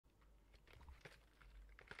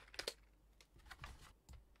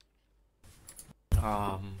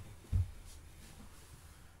We're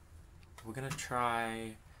gonna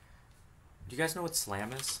try. Do you guys know what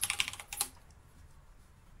slam is?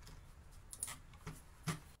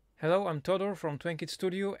 Hello, I'm Todor from Twenkid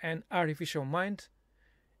Studio and Artificial Mind,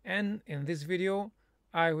 and in this video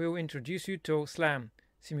I will introduce you to SLAM,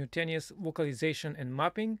 simultaneous localization and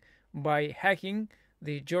mapping, by hacking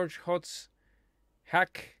the George Hotz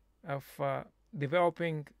hack of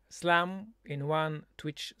developing SLAM in one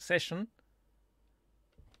Twitch session.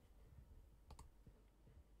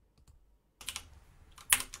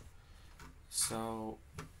 So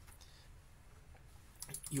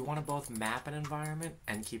you want to both map an environment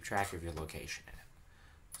and keep track of your location in it.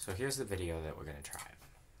 So here's the video that we're going to try.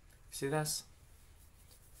 See this?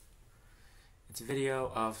 It's a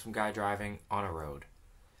video of some guy driving on a road.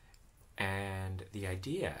 And the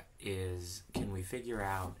idea is, can we figure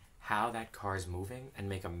out how that car is moving and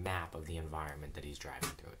make a map of the environment that he's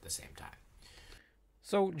driving through at the same time?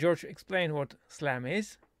 So George explained what SLAM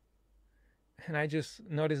is, and I just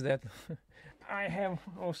noticed that I have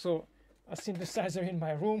also a synthesizer in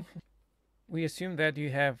my room. We assume that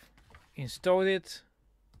you have installed it,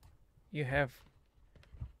 you have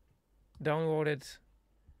downloaded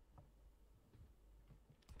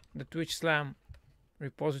the twitchslam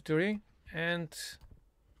repository and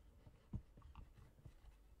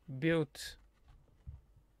built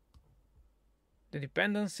the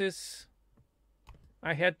dependencies.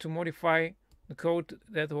 I had to modify the code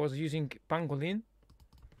that was using Pangolin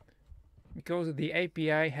because the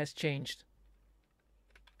API has changed.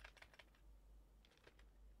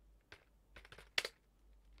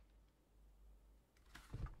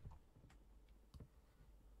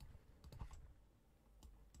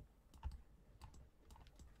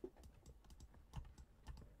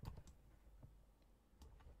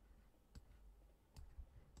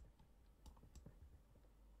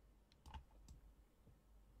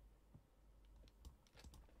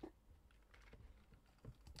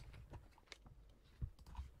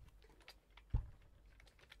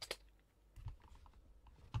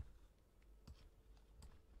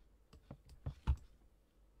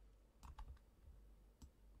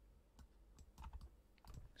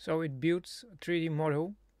 So it builds a 3D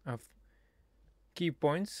model of key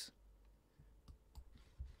points.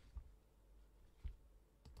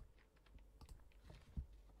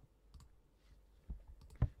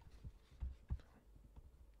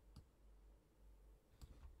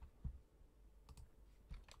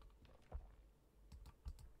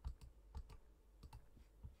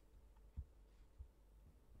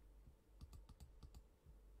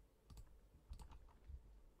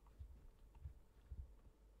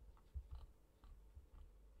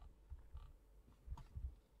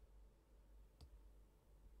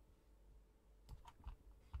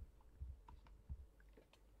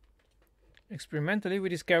 Experimentally, we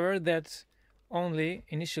discovered that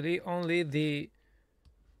initially only the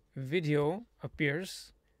video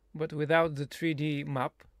appears, but without the 3D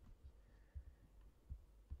map.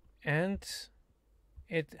 And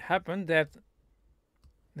it happened that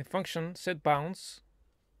the function SetBounds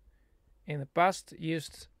in the past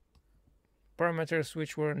used parameters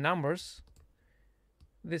which were numbers.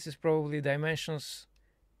 This is probably dimensions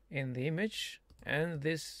in the image, and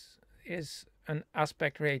this is an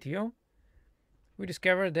aspect ratio. We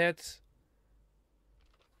discovered that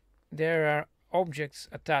there are objects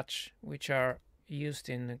attached which are used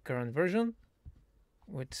in the current version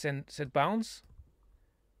with SetBounds.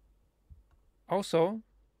 Also,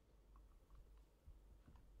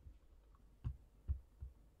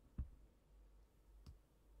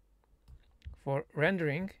 for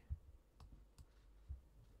rendering,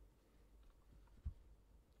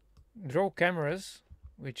 draw cameras,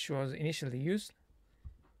 which was initially used,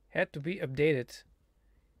 had to be updated.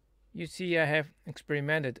 You see, I have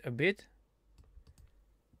experimented a bit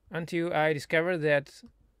until I discovered that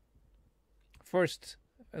first,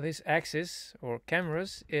 this axis or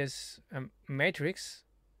cameras is a matrix,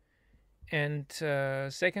 and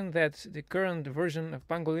second, that the current version of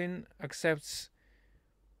Pangolin accepts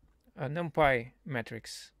a numpy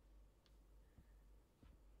matrix.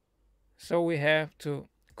 So we have to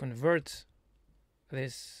convert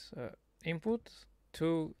this input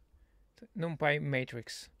to numpy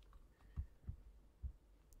matrix.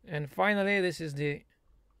 And finally, this is the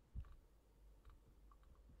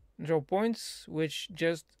DrawPoints, which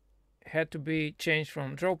just had to be changed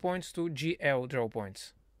from DrawPoints to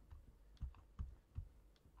glDrawPoints.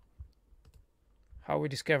 How we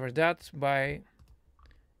discovered that? By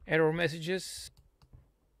error messages.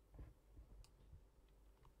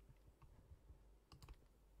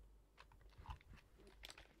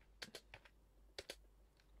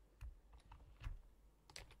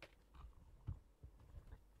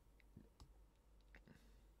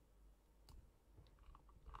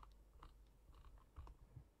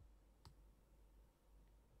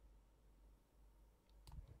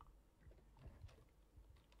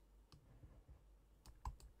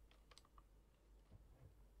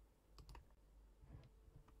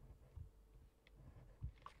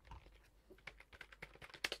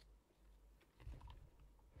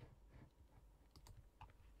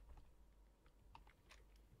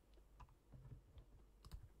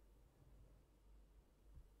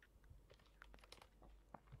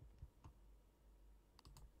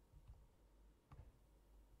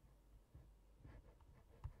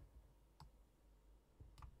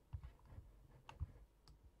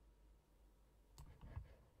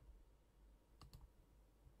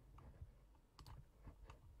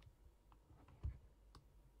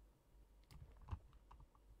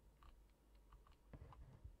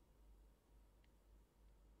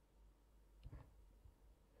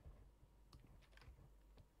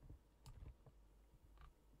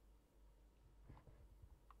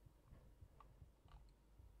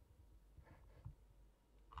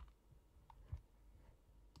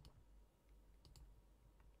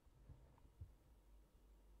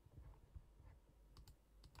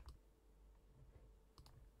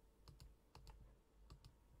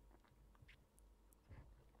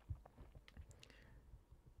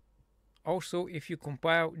 Also, if you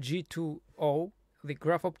compile G2O, the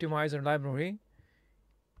graph optimizer library,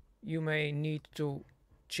 you may need to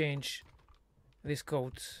change this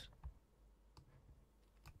code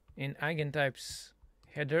in eigentypes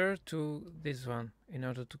header to this one in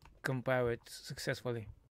order to compile it successfully.